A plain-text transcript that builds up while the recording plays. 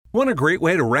Want a great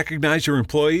way to recognize your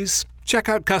employees? Check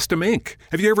out Custom Ink.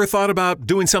 Have you ever thought about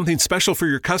doing something special for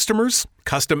your customers?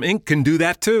 Custom Ink can do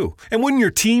that too. And wouldn't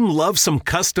your team love some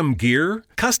custom gear?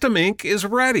 Custom Ink is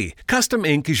ready. Custom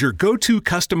Ink is your go-to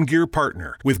custom gear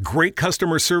partner with great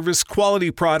customer service,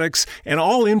 quality products, and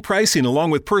all-in pricing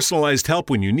along with personalized help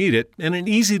when you need it and an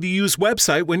easy-to-use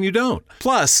website when you don't.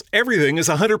 Plus, everything is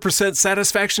 100%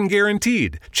 satisfaction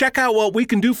guaranteed. Check out what we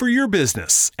can do for your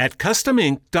business at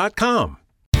customink.com.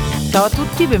 Ciao a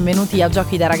tutti, benvenuti a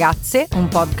Giochi da ragazze, un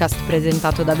podcast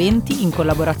presentato da Venti in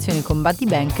collaborazione con Buddy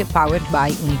Bank, powered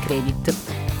by Unicredit.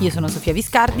 Io sono Sofia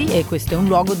Viscardi e questo è un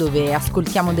luogo dove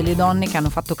ascoltiamo delle donne che hanno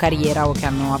fatto carriera o che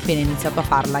hanno appena iniziato a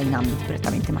farla in ambiti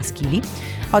prettamente maschili.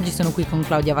 Oggi sono qui con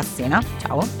Claudia Vassena,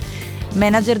 ciao,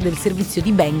 manager del servizio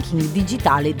di banking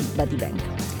digitale di Buddy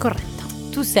Bank. Corretto.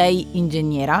 Tu sei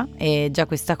ingegnera e già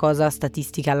questa cosa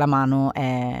statistica alla mano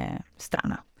è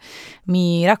strana.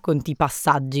 Mi racconti i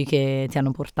passaggi che ti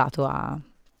hanno portato a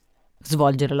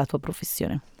svolgere la tua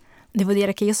professione? Devo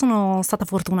dire che io sono stata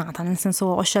fortunata, nel senso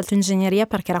ho scelto ingegneria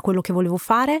perché era quello che volevo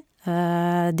fare.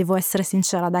 Devo essere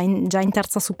sincera, già in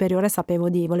terza superiore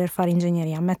sapevo di voler fare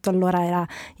ingegneria. Ammetto, allora era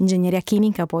ingegneria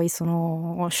chimica, poi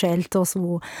ho scelto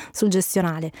sul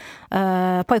gestionale.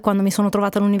 Poi quando mi sono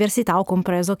trovata all'università ho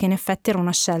compreso che in effetti era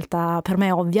una scelta per me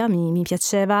ovvia, mi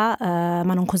piaceva,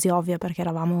 ma non così ovvia perché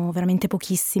eravamo veramente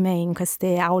pochissime in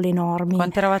queste aule enormi.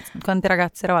 Quante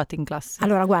ragazze eravate in classe?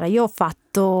 Allora guarda, io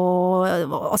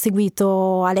ho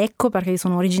seguito a Lecco perché io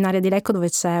sono originaria di Lecco,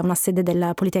 dove c'è una sede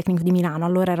del Politecnico di Milano.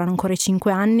 Allora erano ancora i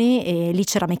 5 anni e lì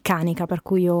c'era meccanica, per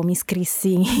cui io mi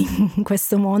iscrissi in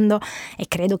questo mondo e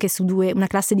credo che su una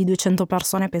classe di 200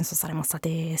 persone penso saremmo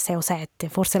state 6 o 7,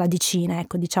 forse la decina,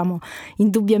 ecco, diciamo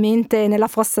indubbiamente nella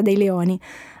fossa dei leoni.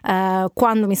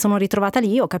 Quando mi sono ritrovata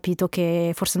lì ho capito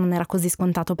che forse non era così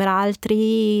scontato per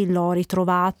altri, l'ho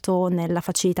ritrovato nella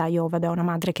facilità. Io ho una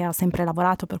madre che ha sempre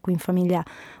lavorato, per cui in famiglia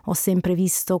ho sempre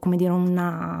visto, come dire,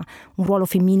 un ruolo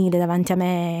femminile davanti a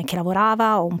me che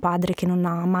lavorava, ho un padre che non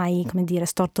ha mai, come dire,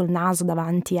 storto il naso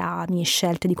davanti a mie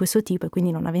scelte di questo tipo, e quindi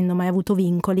non avendo mai avuto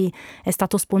vincoli è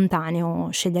stato spontaneo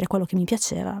scegliere quello che mi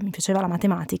piaceva la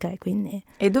matematica e quindi...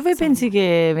 E dove pensi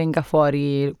che venga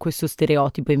fuori questo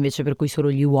stereotipo invece per cui solo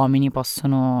gli uomini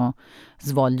possono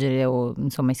svolgere o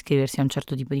insomma iscriversi a un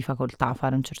certo tipo di facoltà,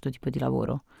 fare un certo tipo di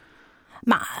lavoro?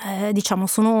 Ma diciamo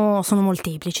sono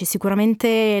molteplici.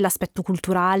 Sicuramente l'aspetto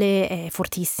culturale è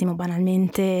fortissimo,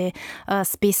 banalmente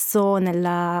spesso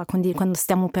quando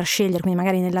stiamo per scegliere, quindi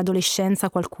magari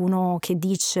nell'adolescenza qualcuno che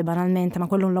dice banalmente ma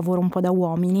quello è un lavoro un po' da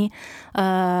uomini,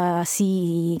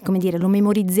 come dire, lo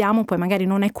memorizziamo, poi magari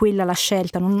non è quella la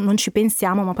scelta, non ci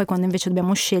pensiamo, ma poi quando invece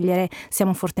dobbiamo scegliere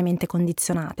siamo fortemente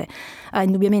condizionate.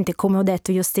 Indubbiamente, come ho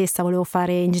detto, io stessa volevo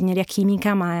fare ingegneria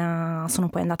chimica, ma sono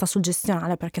poi andata sul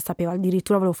gestionale perché sapevo,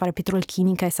 addirittura volevo fare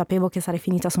petrolchimica e sapevo che sarei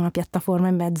finita su una piattaforma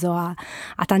in mezzo a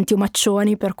tanti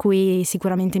omaccioni, per cui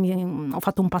sicuramente ho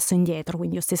fatto un passo indietro,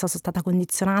 quindi io stessa sono stata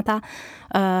condizionata.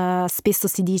 Spesso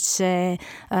si dice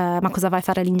ma cosa vai a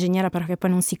fare l'ingegnere, perché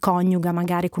poi non si coniuga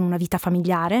magari con una vita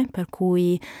familiare, per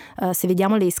cui se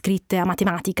vediamo le iscritte a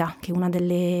matematica, che è una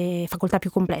delle facoltà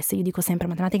più complesse, io dico sempre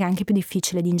matematica è anche più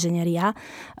difficile di ingegneria,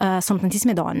 sono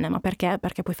tantissime donne. Ma perché?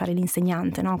 Perché puoi fare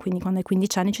l'insegnante, no? Quindi quando hai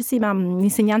 15 anni dici sì, ma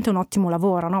l'insegnante è un ottimo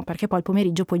lavoro, no? Perché poi il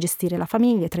pomeriggio puoi gestire la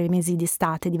famiglia, 3 mesi di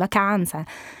estate, di vacanza.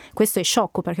 Questo è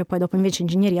sciocco, perché poi dopo invece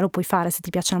ingegneria lo puoi fare se ti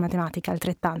piace la matematica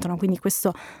altrettanto, no? Quindi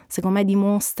questo secondo me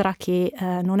dimostra che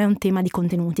non è un tema di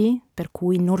contenuti, per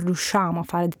cui non riusciamo a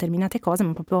fare determinate cose,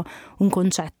 ma proprio un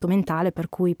concetto mentale, per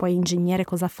cui poi ingegnere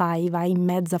cosa fai? Vai in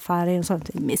mezzo a fare, non so,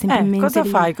 semplicemente cosa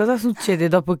fai? Cosa succede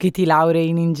dopo che ti laurei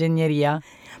in ingegneria?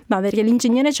 Ma perché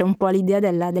l'ingegnere c'è un po' l'idea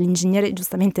dell'ingegnere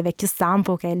giustamente vecchio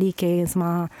stampo, che è lì che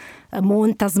insomma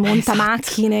smonta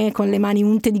macchine con le mani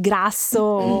unte di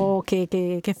grasso,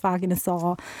 che fa, che ne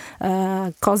so,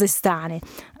 cose strane.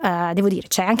 Devo dire,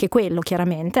 c'è anche quello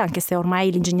chiaramente, anche se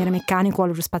ormai l'ingegnere meccanico o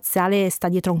l'aerospaziale sta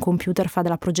dietro a un computer, fa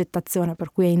della progettazione,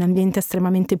 per cui è in ambienti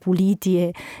estremamente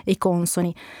puliti e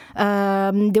consoni.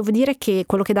 Devo dire che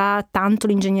quello che dà tanto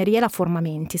l'ingegneria è la forma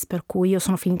mentis, per cui io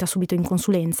sono finita subito in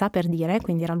consulenza, per dire,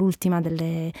 quindi era l'ultima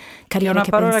delle carriere che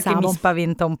pensavo. È una parola che mi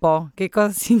spaventa un po'. Che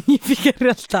cosa significa in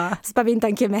realtà? Spaventa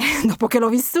anche me dopo che l'ho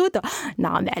vissuto.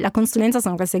 No, beh, la consulenza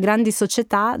sono queste grandi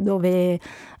società dove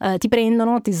ti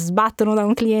prendono, ti sbattono da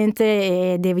un cliente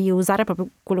e devi usare proprio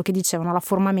quello che dicevano, la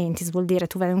forma mentis, vuol dire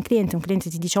tu vai da un cliente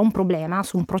ti dice ho un problema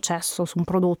su un processo, su un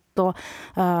prodotto,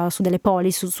 su delle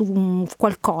policy, su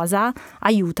qualcosa,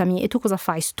 aiutami, e tu cosa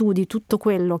fai? Studi tutto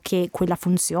quello che quella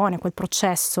funzione, quel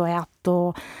processo è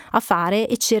disposto a fare,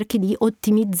 e cerchi di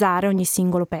ottimizzare ogni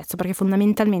singolo pezzo, perché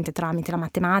fondamentalmente tramite la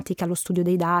matematica, lo studio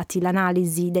dei dati,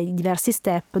 l'analisi dei diversi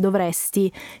step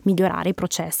dovresti migliorare i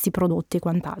processi, i prodotti e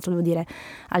quant'altro. Devo dire,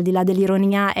 al di là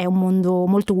dell'ironia, è un mondo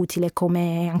molto utile,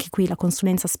 come anche qui la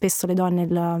consulenza spesso le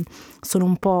donne sono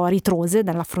un po' ritrose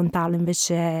dall'affrontarlo,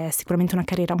 invece è sicuramente una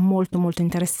carriera molto molto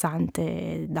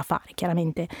interessante da fare.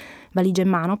 Chiaramente valigia in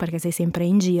mano perché sei sempre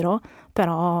in giro,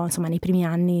 però insomma nei primi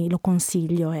anni lo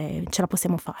consiglio e ce la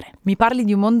possiamo fare. Mi parli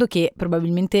di un mondo che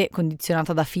probabilmente,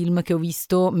 condizionata da film che ho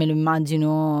visto, me lo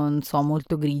immagino, non so,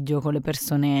 molto grigio, con le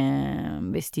persone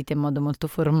vestite in modo molto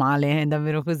formale, è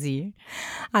davvero così?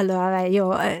 Allora, vabbè,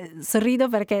 io sorrido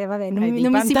perché non Hai dei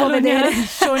mi si può pantaloni vedere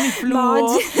arancioni ma fluo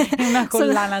oggi e una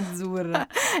collana azzurra.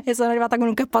 E sono arrivata con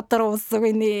un cappotto rosso,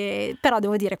 quindi però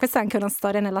devo dire, questa è anche una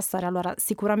storia nella storia. Allora,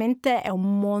 sicuramente è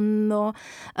un mondo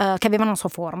che aveva una sua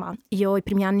forma. Io i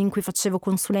primi anni in cui facevo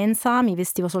consulenza mi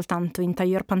vestivo soltanto in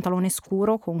tailleur, pantalone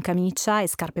scuro con camicia e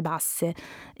scarpe basse,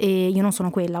 e io non sono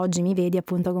quella. Oggi mi vedi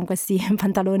appunto con questi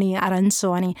pantaloni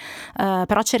arancioni,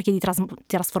 però cerchi di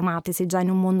trasformarti. Sei già in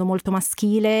un mondo molto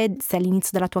maschile, sei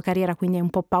all'inizio della tua carriera, quindi hai un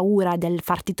po' paura del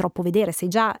farti troppo vedere, sei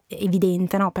già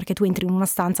evidente, no? Perché tu entri in una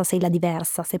stanza, sei la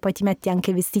diversa, se poi ti metti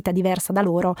anche vestita diversa da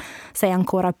loro sei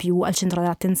ancora più al centro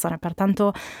dell'attenzione.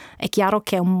 Pertanto è chiaro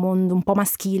che è un mondo un po'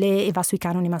 maschile e va sui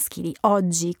canoni maschili.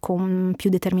 Oggi, con più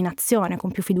determinazione,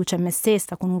 con più fiducia in me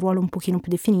stessa, con un ruolo un pochino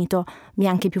più definito, mi è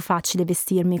anche più facile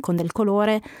vestirmi con del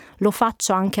colore. Lo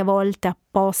faccio anche a volte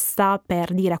apposta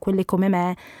per dire a quelle come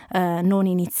me non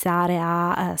iniziare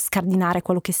a scardinare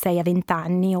quello che sei a 20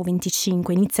 anni o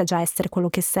 25, inizia già a essere quello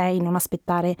che sei, non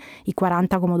aspettare i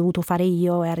 40 come ho dovuto fare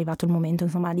io. È arrivato il momento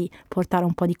insomma di portare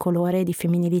un po' di colore e di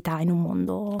femminilità in un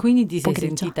mondo. Quindi ti sei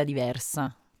grigio. sentita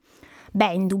diversa?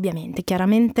 Beh, indubbiamente,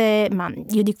 chiaramente, ma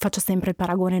io faccio sempre il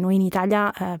paragone. Noi in Italia,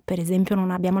 per esempio,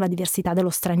 non abbiamo la diversità dello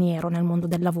straniero nel mondo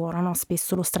del lavoro, no?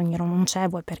 Spesso lo straniero non c'è,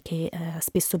 vuoi perché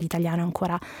spesso l'italiano è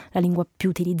ancora la lingua più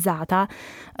utilizzata,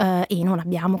 e non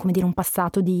abbiamo, come dire, un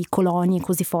passato di colonie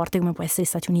così forte come può essere gli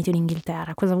Stati Uniti o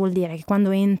l'Inghilterra. Cosa vuol dire? Che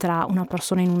quando entra una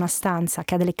persona in una stanza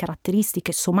che ha delle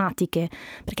caratteristiche somatiche,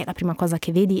 perché la prima cosa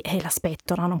che vedi è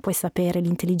l'aspetto, no? Non puoi sapere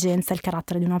l'intelligenza e il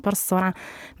carattere di una persona,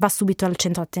 va subito al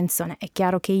centro d'attenzione. È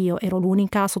chiaro che io ero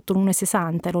l'unica sotto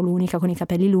l'1,60, ero l'unica con i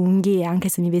capelli lunghi, e anche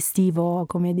se mi vestivo,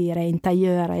 come dire, in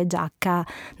tailleur e giacca,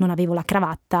 non avevo la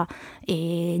cravatta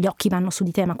e gli occhi vanno su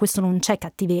di te. Ma questo non c'è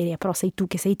cattiveria, però sei tu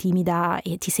che sei timida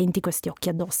e ti senti questi occhi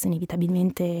addosso,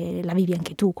 inevitabilmente la vivi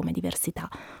anche tu come diversità.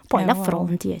 Poi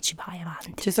l'affronti e ci vai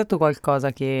avanti. C'è stato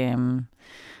qualcosa che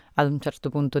ad un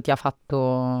certo punto ti ha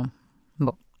fatto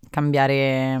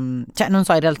cambiare, cioè non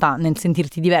so, in realtà nel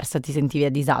sentirti diversa ti sentivi a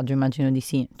disagio? Immagino di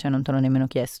sì, cioè non te l'ho nemmeno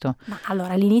chiesto. Ma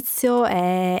allora all'inizio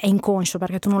è inconscio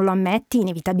perché tu non lo ammetti,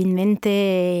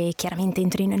 inevitabilmente chiaramente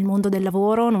entri nel mondo del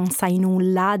lavoro, non sai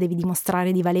nulla, devi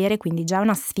dimostrare di valere, quindi già è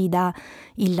una sfida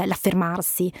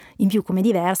l'affermarsi. In più come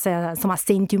diversa, insomma,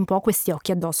 senti un po' questi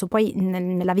occhi addosso. Poi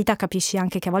nella vita capisci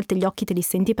anche che a volte gli occhi te li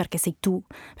senti perché sei tu,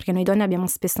 perché noi donne abbiamo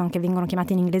spesso, anche vengono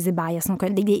chiamati in inglese bias, sono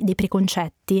dei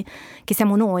preconcetti che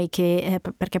siamo noi, che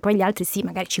perché poi gli altri sì,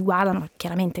 magari ci guardano,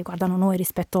 chiaramente guardano noi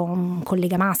rispetto a un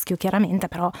collega maschio, chiaramente,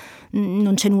 però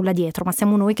non c'è nulla dietro, ma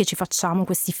siamo noi che ci facciamo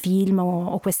questi film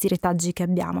o questi retaggi che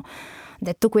abbiamo.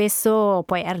 Detto questo,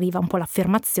 poi arriva un po'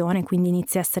 l'affermazione, quindi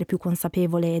inizi a essere più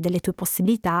consapevole delle tue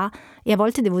possibilità, e a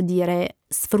volte devo dire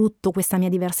sfrutto questa mia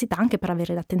diversità anche per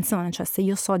avere l'attenzione. Cioè, se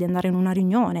io so di andare in una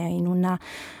riunione,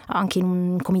 anche in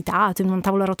un comitato, in una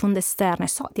tavola rotonda esterna, e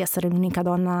so di essere l'unica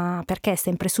donna, perché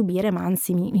sempre subire, ma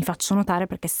anzi mi faccio notare,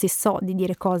 perché se so di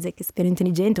dire cose che spero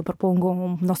intelligenti o propongo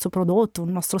un nostro prodotto,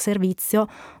 un nostro servizio,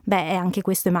 beh, anche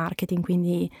questo è marketing,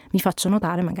 quindi mi faccio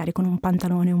notare magari con un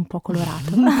pantalone un po'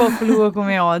 colorato. Un po' fluo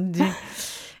come oggi.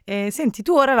 Senti,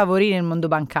 tu ora lavori nel mondo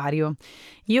bancario.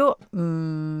 Io,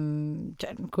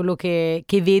 cioè, quello che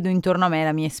vedo intorno a me,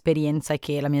 la mia esperienza è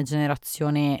che la mia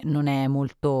generazione non è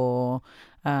molto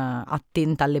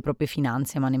attenta alle proprie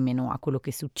finanze, ma nemmeno a quello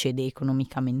che succede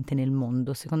economicamente nel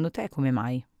mondo. Secondo te come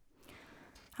mai?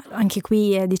 Anche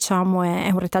qui è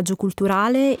un retaggio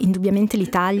culturale. Indubbiamente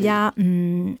l'Italia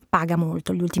paga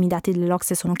molto. Gli ultimi dati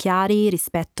dell'Ocse sono chiari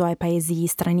rispetto ai paesi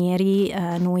stranieri.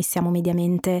 Noi siamo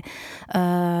mediamente,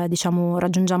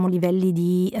 raggiungiamo livelli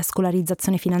di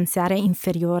scolarizzazione finanziaria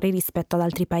inferiori rispetto ad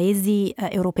altri paesi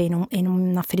europei, e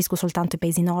non afferisco soltanto ai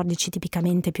paesi nordici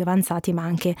tipicamente più avanzati, ma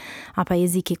anche a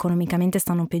paesi che economicamente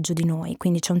stanno peggio di noi.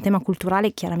 Quindi c'è un tema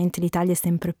culturale. Chiaramente l'Italia è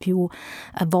sempre più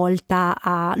volta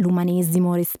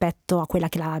all'umanesimo rispetto a quella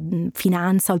che è la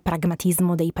finanza o il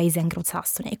pragmatismo dei paesi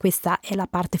anglosassoni, e questa è la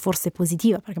parte forse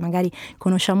positiva, perché magari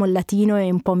conosciamo il latino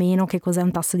e un po' meno che cos'è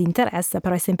un tasso di interesse,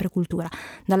 però è sempre cultura.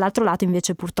 Dall'altro lato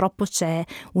invece purtroppo c'è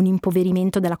un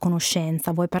impoverimento della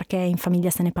conoscenza, vuoi perché in famiglia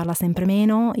se ne parla sempre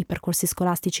meno, i percorsi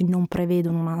scolastici non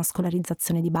prevedono una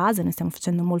scolarizzazione di base, ne stiamo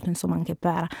facendo molto insomma anche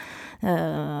per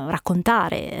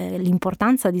raccontare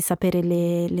l'importanza di sapere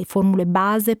le formule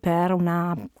base per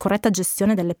una corretta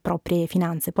gestione delle proprie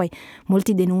finanze. Poi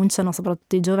molti denunciano,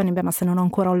 soprattutto i giovani, ma se non ho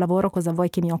ancora un lavoro cosa vuoi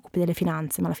che mi occupi delle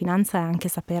finanze? Ma la finanza è anche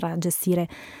saper gestire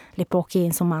le poche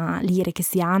insomma lire che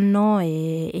si hanno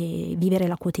e vivere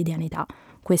la quotidianità.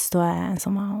 Questo è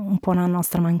insomma un po' una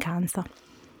nostra mancanza.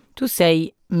 Tu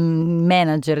sei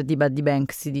manager di Buddy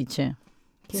Bank, si dice.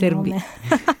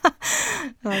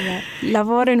 Vabbè,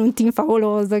 lavoro in un team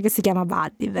favoloso che si chiama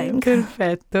Buddy Bank.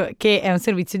 Perfetto, che è un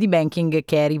servizio di banking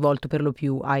che è rivolto per lo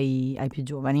più ai più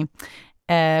giovani.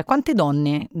 Quante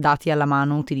donne dati alla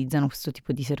mano utilizzano questo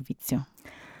tipo di servizio?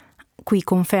 Qui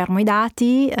confermo i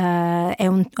dati, è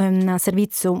un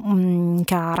servizio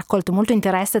che ha raccolto molto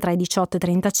interesse tra i 18 e i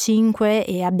 35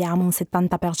 e abbiamo un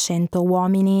 70%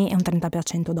 uomini e un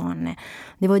 30% donne.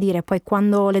 Devo dire, poi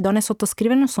quando le donne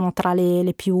sottoscrivono sono tra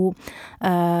le più,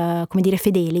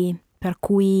 fedeli, per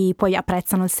cui poi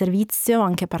apprezzano il servizio,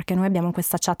 anche perché noi abbiamo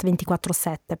questa chat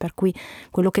 24/7, per cui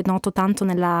quello che noto tanto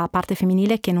nella parte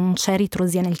femminile è che non c'è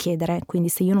ritrosia nel chiedere, quindi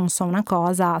se io non so una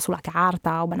cosa sulla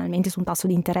carta o banalmente su un tasso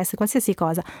di interesse, qualsiasi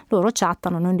cosa, loro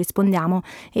chattano, noi rispondiamo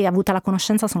e avuta la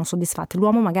conoscenza sono soddisfatti.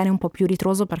 L'uomo magari è un po' più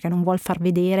ritroso perché non vuol far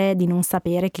vedere di non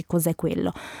sapere che cos'è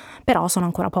quello, però sono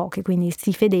ancora poche, quindi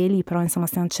sì fedeli, però insomma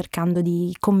stiamo cercando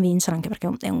di convincere, anche perché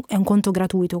è un conto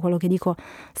gratuito, quello che dico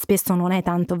spesso non è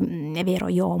tanto... È vero,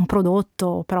 io ho un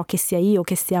prodotto, però che sia io,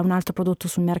 che sia un altro prodotto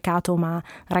sul mercato, ma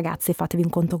ragazzi fatevi un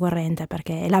conto corrente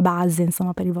perché è la base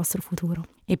insomma per il vostro futuro.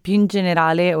 E più in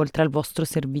generale, oltre al vostro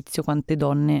servizio, quante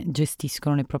donne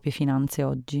gestiscono le proprie finanze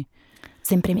oggi?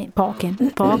 Sempre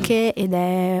poche ed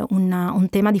è un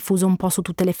tema diffuso un po' su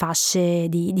tutte le fasce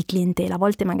di clientela. A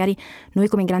volte magari noi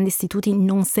come grandi istituti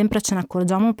non sempre ce ne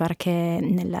accorgiamo perché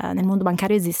nel mondo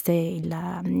bancario esiste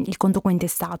il conto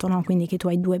cointestato, no? Quindi che tu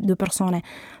hai due persone,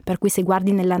 per cui se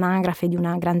guardi nell'anagrafe di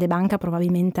una grande banca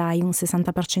probabilmente hai un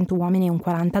 60% uomini e un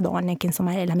 40% donne, che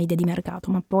insomma è la media di mercato,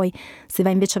 ma poi se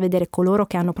vai invece a vedere coloro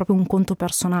che hanno proprio un conto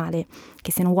personale,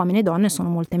 che siano uomini e donne, sono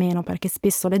molte meno, perché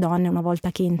spesso le donne una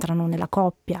volta che entrano nella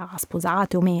coppia,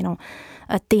 sposate o meno,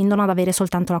 tendono ad avere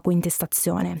soltanto la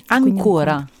cointestazione.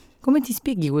 Ancora? Come ti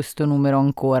spieghi questo numero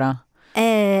ancora?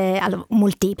 Allora,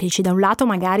 molteplici. Da un lato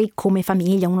magari come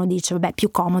famiglia uno dice vabbè,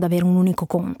 più comodo avere un unico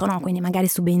conto, no? Quindi magari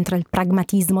subentra il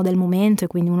pragmatismo del momento e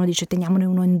quindi uno dice teniamone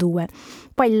uno in due.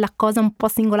 Poi la cosa un po'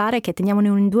 singolare è che teniamone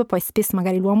uno in due, poi spesso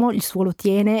magari l'uomo il suo lo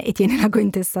tiene e tiene la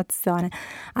cointestazione.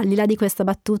 Al di là di questa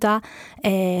battuta,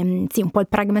 sì, un po' il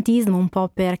pragmatismo, un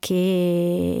po'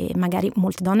 perché magari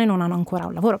molte donne non hanno ancora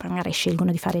un lavoro, perché magari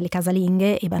scelgono di fare le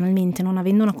casalinghe e banalmente non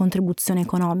avendo una contribuzione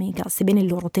economica, sebbene il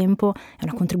loro tempo è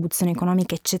una contribuzione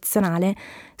economica eccezionale,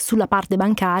 sulla parte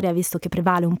bancaria, visto che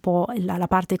prevale un po' la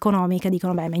parte economica,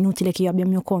 dicono beh, ma è inutile che io abbia il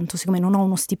mio conto, siccome non ho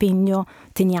uno stipendio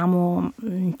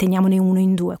teniamone uno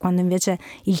in due, quando invece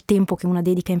il tempo che una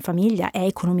dedica in famiglia è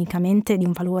economicamente di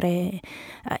un valore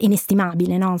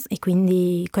inestimabile, no? E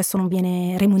quindi questo non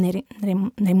viene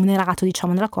remunerato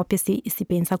diciamo nella coppia, si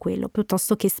pensa a quello,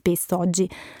 piuttosto che spesso oggi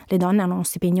le donne hanno uno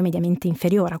stipendio mediamente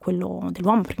inferiore a quello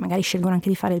dell'uomo, perché magari scelgono anche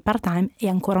di fare il part time, e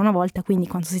ancora una volta quindi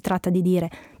quando si tratta di dire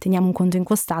teniamo un conto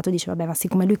incostato dice vabbè, ma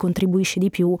siccome lui contribuisce di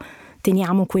più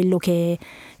teniamo quello che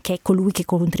è colui che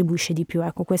contribuisce di più.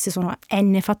 Ecco, questi sono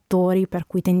n fattori per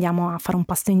cui tendiamo a fare un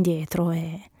passo indietro.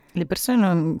 E le persone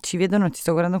non ci vedono, ti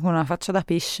sto guardando con una faccia da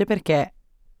pesce perché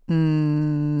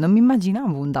non mi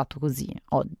immaginavo un dato così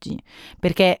oggi,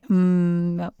 perché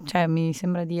cioè, mi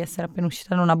sembra di essere appena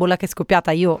uscita da una bolla che è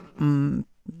scoppiata. Io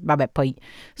vabbè, poi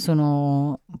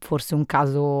sono forse un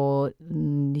caso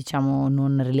diciamo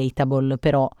non relatable,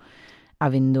 però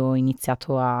avendo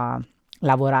iniziato a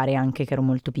lavorare anche che ero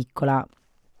molto piccola,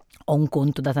 ho un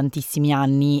conto da tantissimi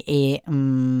anni e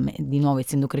di nuovo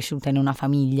essendo cresciuta in una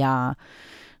famiglia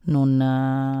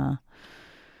non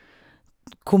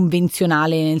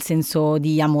convenzionale, nel senso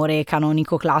di amore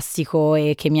canonico classico,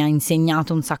 e che mi ha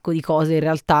insegnato un sacco di cose, in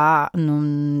realtà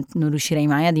non riuscirei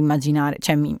mai ad immaginare,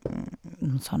 cioè non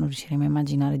riuscirei mai a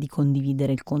immaginare di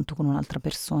condividere il conto con un'altra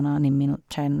persona, nemmeno,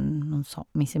 cioè non so,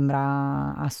 mi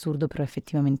sembra assurdo, però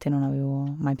effettivamente non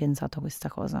avevo mai pensato a questa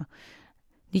cosa.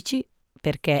 Dici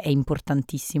perché è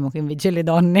importantissimo che invece le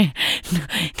donne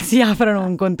si aprano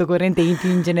un conto corrente e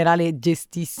più in generale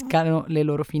gestiscano le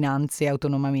loro finanze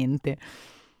autonomamente?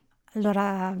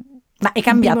 allora Ma è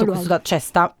cambiato questo, cioè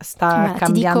sta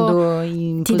cambiando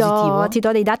in positivo? Ti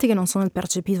do dei dati che non sono il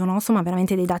percepito nostro, ma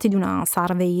veramente dei dati di una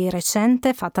survey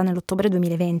recente fatta nell'ottobre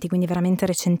 2020, quindi veramente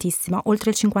recentissima. Oltre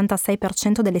il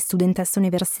 56% delle studentesse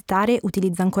universitarie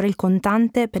utilizza ancora il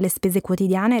contante per le spese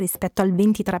quotidiane rispetto al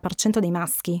 23% dei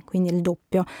maschi, quindi il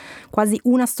doppio. Quasi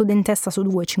una studentessa su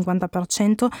due,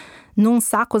 50%, non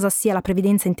sa cosa sia la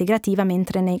previdenza integrativa,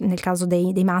 mentre nel caso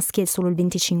dei maschi è solo il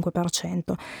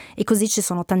 25%. E così ci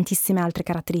sono tantissime altre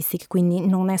caratteristiche, quindi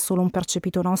non è solo un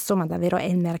percepito nostro, ma davvero è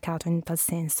il mercato in tal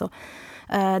senso.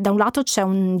 Da un lato c'è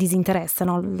un disinteresse,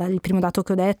 no? Il primo dato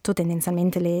che ho detto,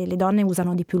 tendenzialmente le donne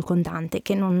usano di più il contante,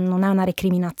 che non è una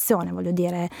recriminazione, voglio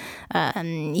dire,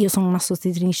 io sono una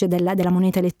sostenitrice della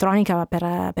moneta elettronica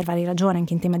per varie ragioni,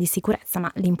 anche in tema di sicurezza,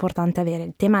 ma l'importante è avere,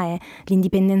 il tema è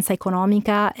l'indipendenza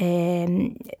economica,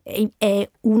 è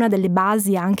una delle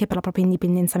basi anche per la propria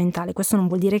indipendenza mentale. Questo non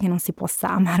vuol dire che non si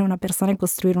possa amare una persona e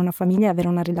costruire una famiglia e avere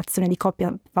una relazione di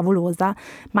coppia favolosa,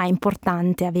 ma è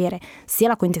importante avere sia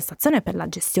la cointestazione per la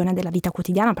gestione della vita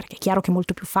quotidiana, perché è chiaro che è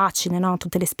molto più facile, no?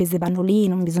 Tutte le spese vanno lì,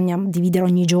 non bisogna dividere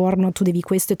ogni giorno, tu devi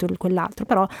questo e tu quell'altro,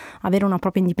 però avere una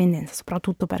propria indipendenza,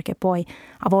 soprattutto perché poi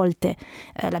a volte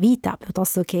la vita,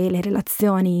 piuttosto che le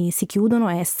relazioni si chiudono,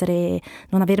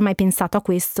 non aver mai pensato a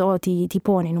questo ti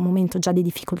pone in un momento già di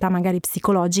difficoltà magari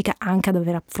psicologica anche a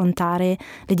dover affrontare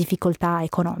le difficoltà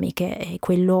economiche, e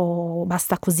quello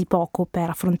basta così poco per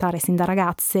affrontare sin da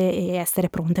ragazze e essere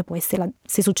pronte poi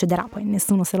se succederà, poi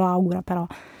nessuno se lo augura, però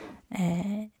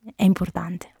è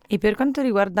importante. E per quanto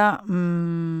riguarda,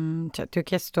 cioè ti ho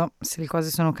chiesto se le cose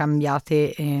sono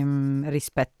cambiate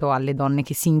rispetto alle donne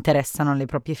che si interessano alle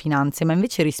proprie finanze, ma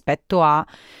invece rispetto a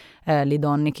le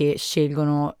donne che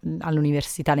scelgono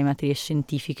all'università le materie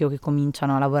scientifiche o che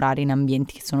cominciano a lavorare in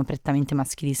ambienti che sono prettamente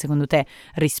maschili, secondo te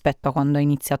rispetto a quando hai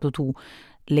iniziato tu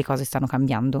le cose stanno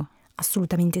cambiando?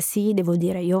 Assolutamente sì, devo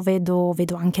dire, io vedo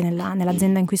anche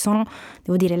nell'azienda in cui sono,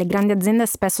 devo dire, le grandi aziende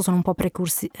spesso sono un po'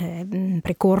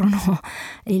 precorrono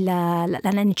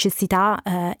la necessità,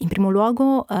 in primo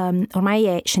luogo ormai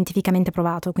è scientificamente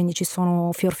provato, quindi ci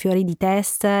sono fiori di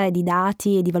test, di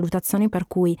dati e di valutazioni, per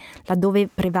cui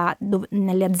laddove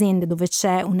nelle aziende dove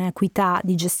c'è un'equità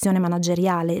di gestione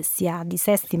manageriale sia di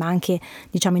sessi ma anche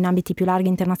diciamo in ambiti più larghi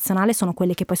internazionali, sono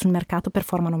quelle che poi sul mercato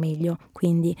performano meglio,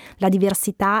 quindi la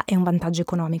diversità è un vantaggio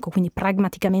economico, quindi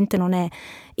pragmaticamente non è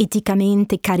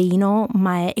eticamente carino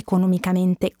ma è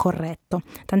economicamente corretto,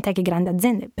 tant'è che grandi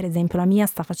aziende, per esempio la mia,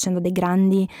 sta facendo dei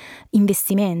grandi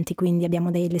investimenti, quindi abbiamo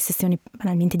delle sessioni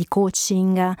banalmente di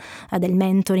coaching, del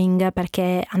mentoring,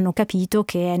 perché hanno capito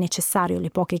che è necessario,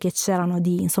 le poche che c'erano,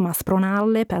 di insomma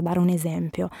spronarle per dare un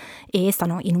esempio, e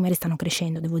i numeri stanno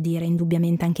crescendo, devo dire,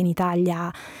 indubbiamente anche in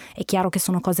Italia. È chiaro che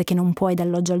sono cose che non puoi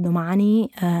dall'oggi al domani,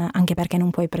 anche perché non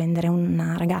puoi prendere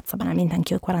una ragazza, banalmente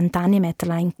anche io ho 40 anni, e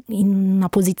metterla in una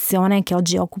posizione che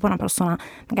oggi occupa una persona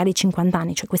magari 50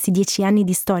 anni, cioè questi 10 anni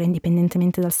di storia,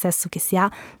 indipendentemente dal sesso che si ha,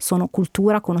 sono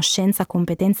cultura, conoscenza,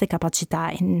 competenze e capacità,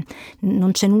 e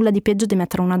non c'è nulla di peggio di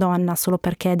mettere una donna solo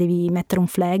perché devi mettere un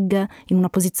flag in una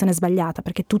posizione sbagliata,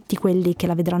 perché tutti quelli che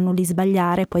la vedranno lì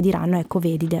sbagliare poi diranno ecco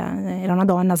vedi, era una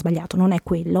donna, ha sbagliato. Non è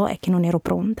quello, è che non ero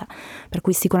pronta, per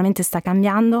cui sicuramente sta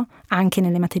cambiando anche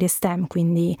nelle materie STEM,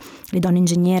 quindi le donne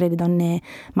ingegnere, le donne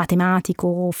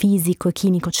matematico, fisico e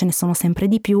chimico ce ne sono sempre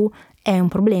di più. È un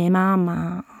problema,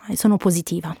 ma sono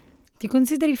positiva. Ti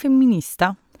consideri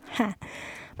femminista?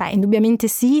 Beh, indubbiamente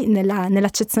sì,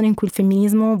 nell'accezione in cui il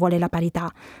femminismo vuole la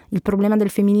parità. Il problema del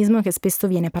femminismo è che spesso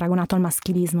viene paragonato al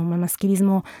maschilismo, ma il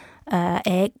maschilismo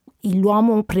è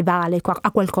l'uomo prevale,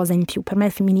 ha qualcosa in più. Per me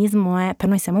il femminismo per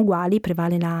noi siamo uguali,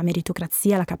 prevale la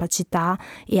meritocrazia, la capacità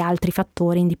e altri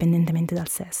fattori indipendentemente dal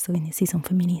sesso, quindi sì, sono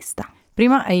femminista.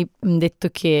 Prima hai detto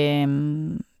che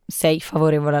sei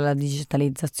favorevole alla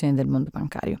digitalizzazione del mondo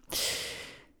bancario.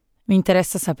 Mi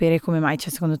interessa sapere come mai,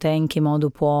 cioè secondo te in che modo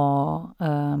può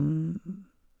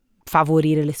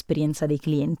favorire l'esperienza dei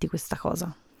clienti questa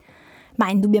cosa? Ma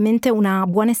indubbiamente una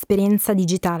buona esperienza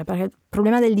digitale, perché il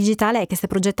problema del digitale è che se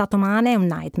progettato male è un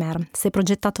nightmare, se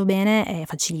progettato bene è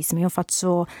facilissimo. Io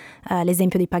faccio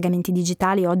l'esempio dei pagamenti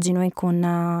digitali. Oggi noi con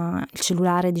il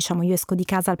cellulare, diciamo, io esco di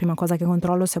casa, la prima cosa che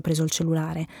controllo è se ho preso il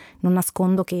cellulare. Non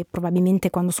nascondo che probabilmente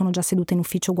quando sono già seduta in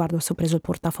ufficio guardo se ho preso il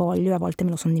portafoglio, e a volte me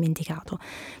lo sono dimenticato.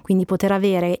 Quindi poter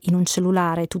avere in un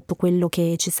cellulare tutto quello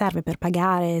che ci serve per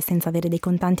pagare senza avere dei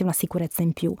contanti è una sicurezza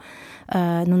in più.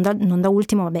 Non da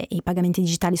ultimo, vabbè, i pagamenti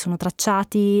digitali sono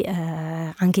tracciati,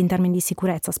 anche in termini di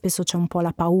sicurezza. Spesso c'è un po'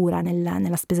 la paura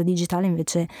nella spesa digitale,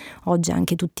 invece oggi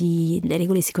anche tutte le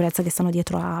regole di sicurezza che stanno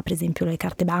dietro a, per esempio, le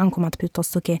carte bancomat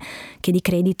piuttosto che di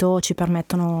credito ci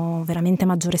permettono veramente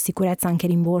maggiore sicurezza, anche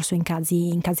rimborso in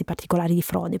casi particolari di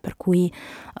frode, per cui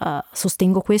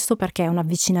sostengo questo perché è un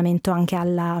avvicinamento anche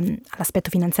all'aspetto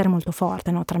finanziario molto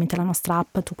forte, no? Tramite la nostra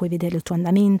app tu puoi vedere il tuo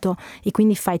andamento e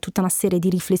quindi fai tutta una serie di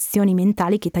riflessioni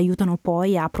mentali che ti aiutano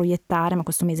poi a proiettare: ma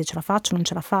questo mese ce la faccio, non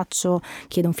ce la faccio,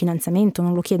 chiedo un finanziamento,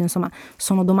 non lo chiedo. Insomma,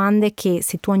 sono domande che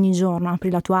se tu ogni giorno apri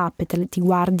la tua app e ti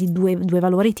guardi due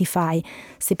valori ti fai.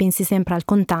 Se pensi sempre al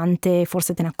contante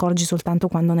forse te ne accorgi soltanto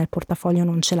quando nel portafoglio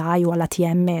non ce l'hai o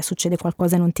all'ATM succede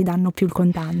qualcosa e non ti danno più il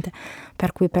contante,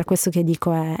 per cui per questo che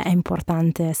dico è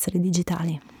importante essere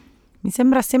digitali. Mi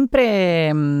sembra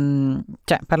sempre,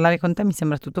 parlare con te mi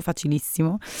sembra tutto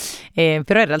facilissimo,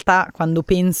 però in realtà quando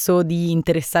penso di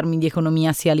interessarmi di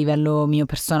economia sia a livello mio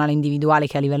personale individuale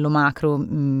che a livello macro,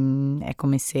 è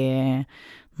come se,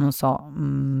 non so,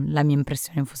 la mia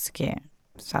impressione fosse che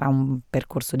sarà un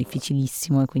percorso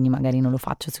difficilissimo e quindi magari non lo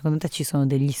faccio. Secondo te ci sono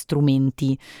degli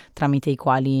strumenti tramite i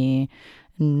quali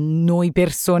noi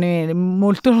persone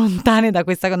molto lontane da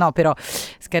questa cosa, no, però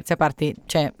scherzi a parte,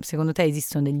 cioè secondo te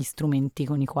esistono degli strumenti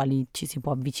con i quali ci si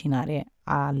può avvicinare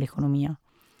all'economia?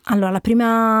 Allora, la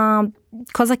prima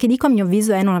cosa che dico a mio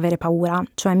avviso è non avere paura,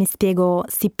 cioè mi spiego,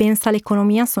 si pensa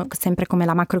all'economia sempre come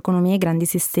la macroeconomia, i grandi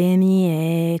sistemi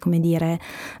e come dire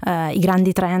i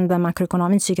grandi trend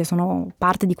macroeconomici che sono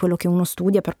parte di quello che uno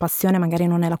studia per passione, magari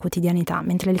non è la quotidianità,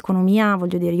 mentre l'economia,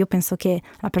 voglio dire, io penso che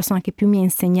la persona che più mi ha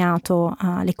insegnato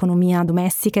l'economia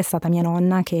domestica è stata mia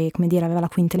nonna, che come dire aveva la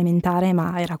quinta elementare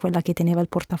ma era quella che teneva il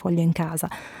portafoglio in casa,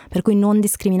 per cui non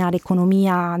discriminare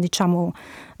economia diciamo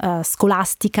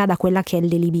scolastica da quella che è il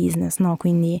daily business, no?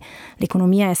 Quindi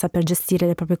l'economia è saper gestire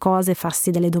le proprie cose, farsi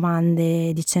delle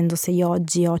domande dicendo: se io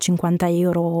oggi ho 50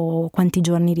 euro quanti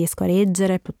giorni riesco a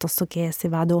reggere, piuttosto che se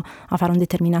vado a fare un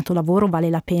determinato lavoro vale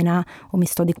la pena o mi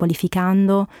sto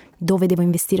dequalificando, dove devo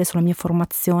investire sulla mia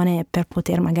formazione per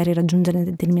poter magari raggiungere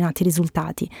determinati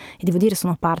risultati. E devo dire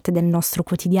sono parte del nostro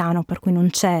quotidiano, per cui non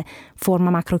c'è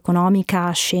forma macroeconomica,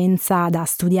 scienza da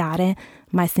studiare,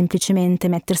 ma è semplicemente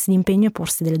mettersi d'impegno e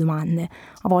porsi delle domande.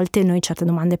 A volte noi certe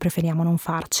domande preferiamo non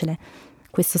farcele.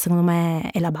 Questo secondo me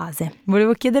è la base.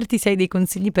 Volevo chiederti se hai dei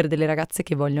consigli per delle ragazze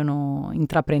che vogliono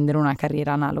intraprendere una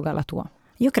carriera analoga alla tua.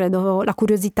 Io credo la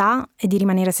curiosità è di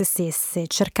rimanere se stesse,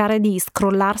 cercare di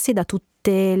scrollarsi da tutte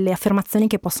le affermazioni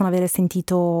che possono avere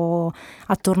sentito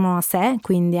attorno a sé,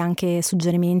 quindi anche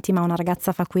suggerimenti: ma una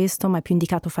ragazza fa questo, ma è più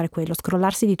indicato fare quello.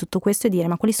 Scrollarsi di tutto questo e dire: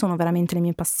 ma quali sono veramente le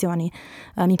mie passioni?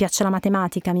 Mi piace la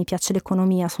matematica, mi piace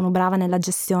l'economia, sono brava nella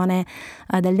gestione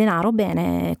del denaro,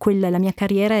 bene, quella è la mia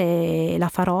carriera e la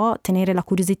farò. Tenere la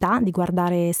curiosità di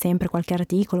guardare sempre qualche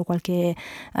articolo, qualche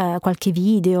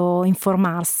video,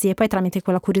 informarsi, e poi tramite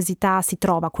quella curiosità si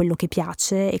trova quello che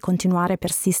piace e continuare a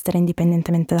persistere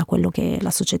indipendentemente da quello che la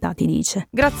società ti dice.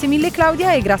 Grazie mille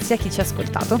Claudia e grazie a chi ci ha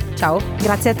ascoltato. Ciao.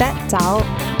 Grazie a te, ciao.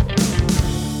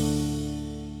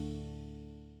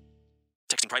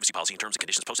 Texting privacy policy and terms and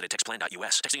conditions posted at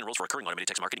textplan.us. Texting enrolls for recurring automated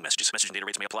text marketing messages. Message and data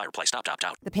rates may apply. Reply stop to opt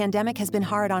out. The pandemic has been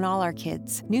hard on all our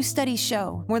kids. New studies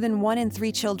show more than 1 in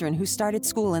 3 children who started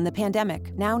school in the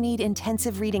pandemic now need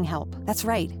intensive reading help. That's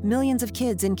right. Millions of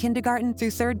kids in kindergarten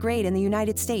through 3rd grade in the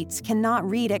United States cannot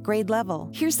read at grade level.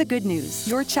 Here's the good news.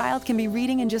 Your child can be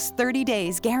reading in just 30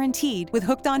 days, guaranteed, with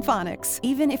Hooked on Phonics.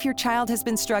 Even if your child has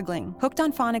been struggling, Hooked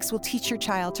on Phonics will teach your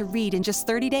child to read in just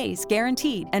 30 days,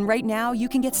 guaranteed. And right now, you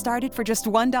can get started for just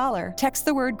 $1. Text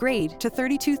the word GRADE to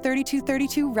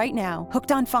 323232 right now.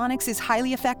 Hooked on Phonics is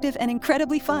highly effective and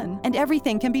incredibly fun, and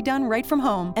everything can be done right from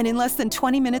home and in less than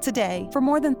 20 minutes a day for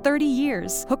more than 30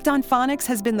 years. Hooked on Phonics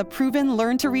has been the proven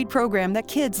learn-to-read program that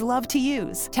kids love to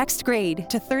use. Text GRADE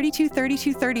to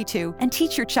 323232 and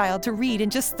teach your child to read in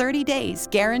just 30 days,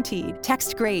 guaranteed.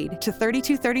 Text GRADE to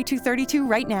 323232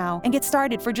 right now and get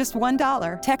started for just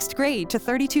 $1. Text GRADE to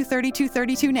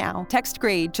 323232 now. Text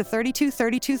GRADE to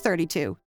 323232.